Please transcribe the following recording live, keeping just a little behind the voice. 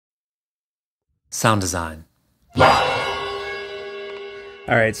Sound design. All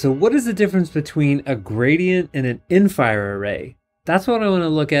right, so what is the difference between a gradient and an infire array? That's what I want to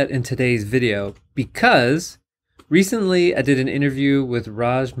look at in today's video, because recently I did an interview with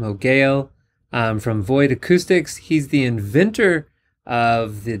Raj Mogale from Void Acoustics. He's the inventor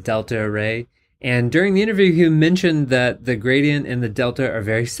of the delta array. And during the interview, he mentioned that the gradient and the delta are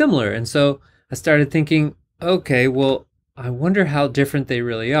very similar. And so I started thinking, okay, well, I wonder how different they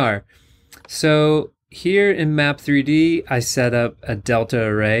really are. So here in Map 3D, I set up a delta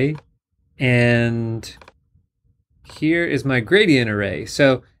array, and here is my gradient array.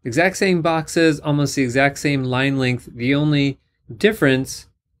 So exact same boxes, almost the exact same line length. The only difference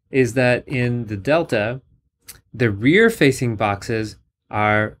is that in the delta, the rear facing boxes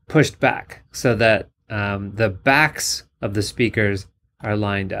are pushed back so that the backs of the speakers are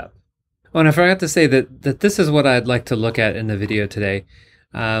lined up. Oh, and I forgot to say that this is what I'd like to look at in the video today.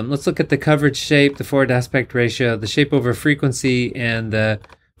 Let's look at the coverage shape, the forward aspect ratio, the shape over frequency, and the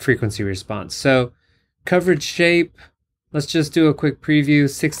frequency response. So coverage shape, let's just do a quick preview.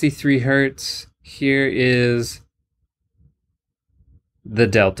 63 Hertz. Here is the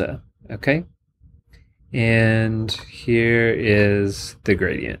delta, okay? And here is the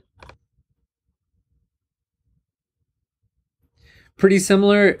gradient. Pretty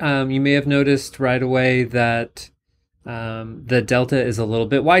similar. You may have noticed right away that the delta is a little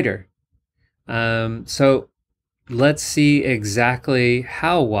bit wider. So let's see exactly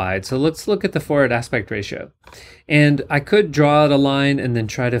how wide. So let's look at the forward aspect ratio. And I could draw out a line and then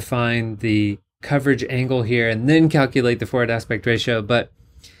try to find the coverage angle here and then calculate the forward aspect ratio. But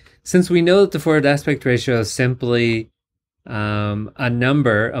since we know that the forward aspect ratio is simply a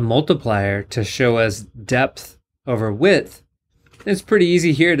number, a multiplier to show us depth over width, it's pretty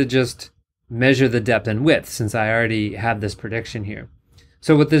easy here to just measure the depth and width since I already have this prediction here.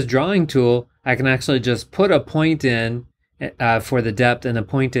 So with this drawing tool, I can actually just put a point in for the depth and a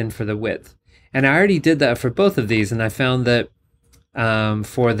point in for the width. And I already did that for both of these, and I found that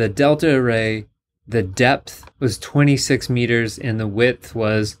for the delta array, the depth was 26 meters and the width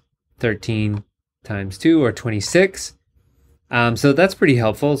was 13 times 2 or 26. So that's pretty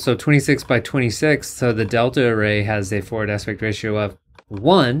helpful. So 26 by 26, so the delta array has a forward aspect ratio of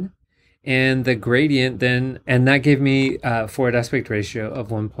 1. And the gradient then, and that gave me a forward aspect ratio of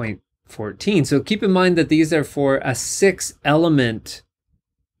 1.14. So keep in mind that these are for a 6-element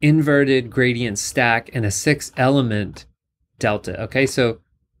inverted gradient stack and a 6-element delta. Okay, so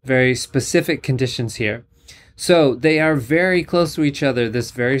very specific conditions here. So they are very close to each other,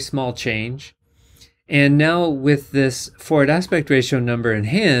 this very small change. And now with this forward aspect ratio number in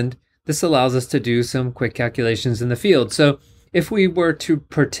hand, this allows us to do some quick calculations in the field. So if we were to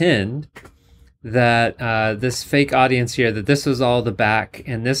pretend that this fake audience here, that this was all the back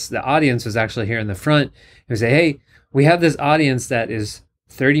and the audience was actually here in the front, and we say, hey, we have this audience that is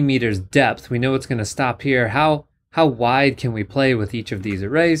 30 meters depth. We know it's going to stop here. How wide can we play with each of these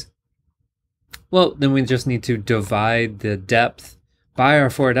arrays? Well, then we just need to divide the depth by our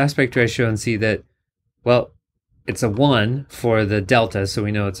forward aspect ratio and see that, well, it's a 1 for the delta, so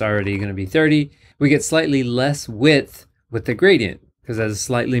we know it's already going to be 30. We get slightly less width with the gradient because that's a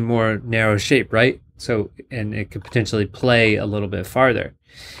slightly more narrow shape, right? So, and it could potentially play a little bit farther.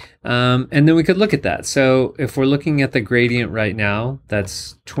 And then we could look at that. So if we're looking at the gradient right now,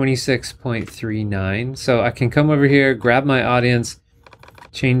 that's 26.39. So I can come over here, grab my audience,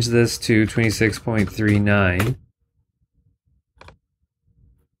 change this to 26.39.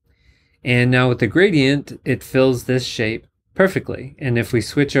 And now with the gradient, it fills this shape perfectly. And if we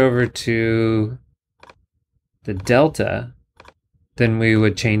switch over to the delta, then we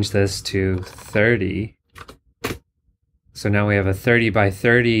would change this to 30. So now we have a 30 by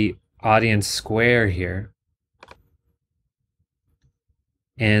 30 audience square here.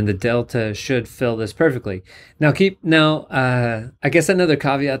 And the delta should fill this perfectly. Now I guess another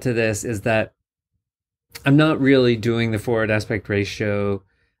caveat to this is that I'm not really doing the forward aspect ratio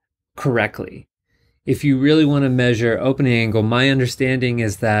correctly. If you really want to measure opening angle, my understanding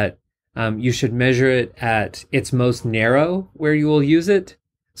is that you should measure it at its most narrow where you will use it.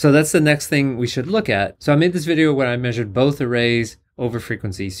 So that's the next thing we should look at. So I made this video where I measured both arrays over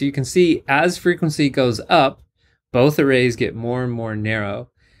frequency. So you can see as frequency goes up, both arrays get more and more narrow.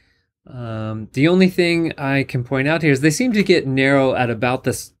 The only thing I can point out here is they seem to get narrow at about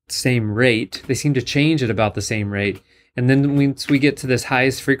the same rate. They seem to change at about the same rate. And then once we get to this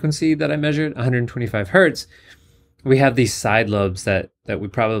highest frequency that I measured, 125 Hertz, we have these side lobes that we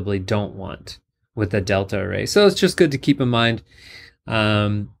probably don't want with the delta array. So it's just good to keep in mind.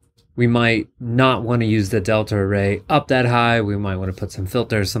 We might not want to use the delta array up that high. We might want to put some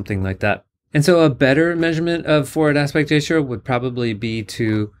filters, something like that. And so a better measurement of forward aspect ratio would probably be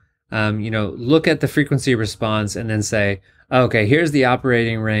to, look at the frequency response and then say, okay, here's the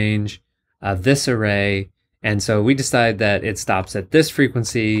operating range of this array. And so we decide that it stops at this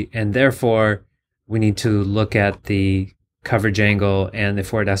frequency, and therefore we need to look at the coverage angle and the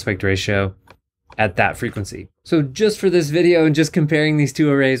forward aspect ratio at that frequency. So just for this video and just comparing these two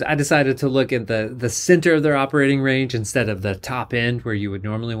arrays, I decided to look at the center of their operating range instead of the top end where you would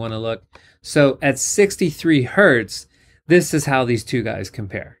normally want to look. So at 63 Hertz, this is how these two guys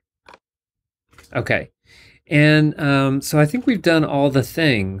compare. Okay, and so I think we've done all the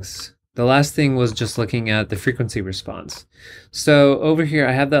things. The last thing was just looking at the frequency response. So over here,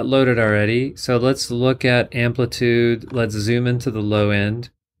 I have that loaded already. So let's look at amplitude. Let's zoom into the low end.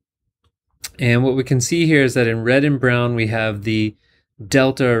 And what we can see here is that in red and brown, we have the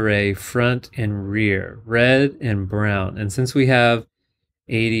delta array front and rear, red and brown. And since we have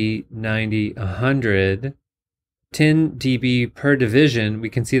 80, 90, 100, 10 dB per division, we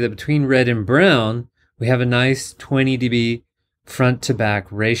can see that between red and brown, we have a nice 20 dB front to back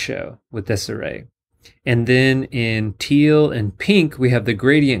ratio with this array. And then in teal and pink, we have the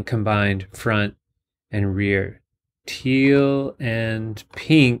gradient combined front and rear. Teal and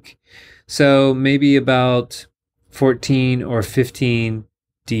pink. So maybe about 14 or 15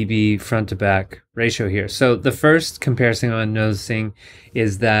 dB front to back ratio here. So the first comparison I'm noticing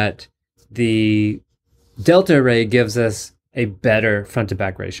is that the delta array gives us a better front to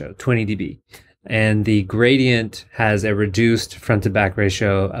back ratio, 20 dB. And the gradient has a reduced front to back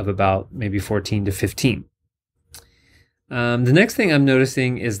ratio of about maybe 14 to 15. The next thing I'm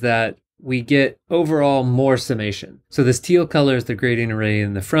noticing is that we get overall more summation. So this teal color is the gradient array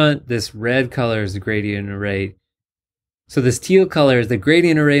in the front. This red color is the gradient array. So this teal color is the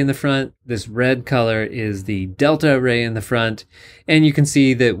gradient array in the front. This red color is the delta array in the front. And you can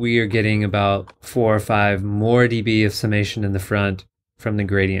see that we are getting about 4 or 5 more dB of summation in the front from the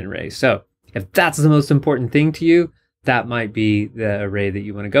gradient array. So if that's the most important thing to you, that might be the array that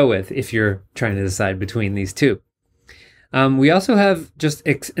you want to go with if you're trying to decide between these two. We also have just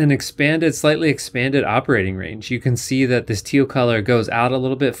an slightly expanded operating range. You can see that this teal color goes out a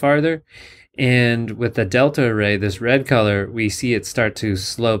little bit farther. And with the delta array, this red color, we see it start to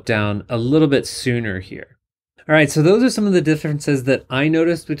slope down a little bit sooner here. All right, so those are some of the differences that I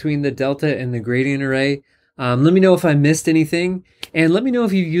noticed between the delta and the gradient array. Let me know if I missed anything, and let me know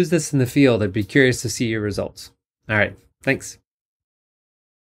if you've used this in the field. I'd be curious to see your results. All right, thanks.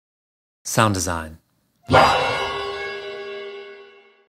 Sound design.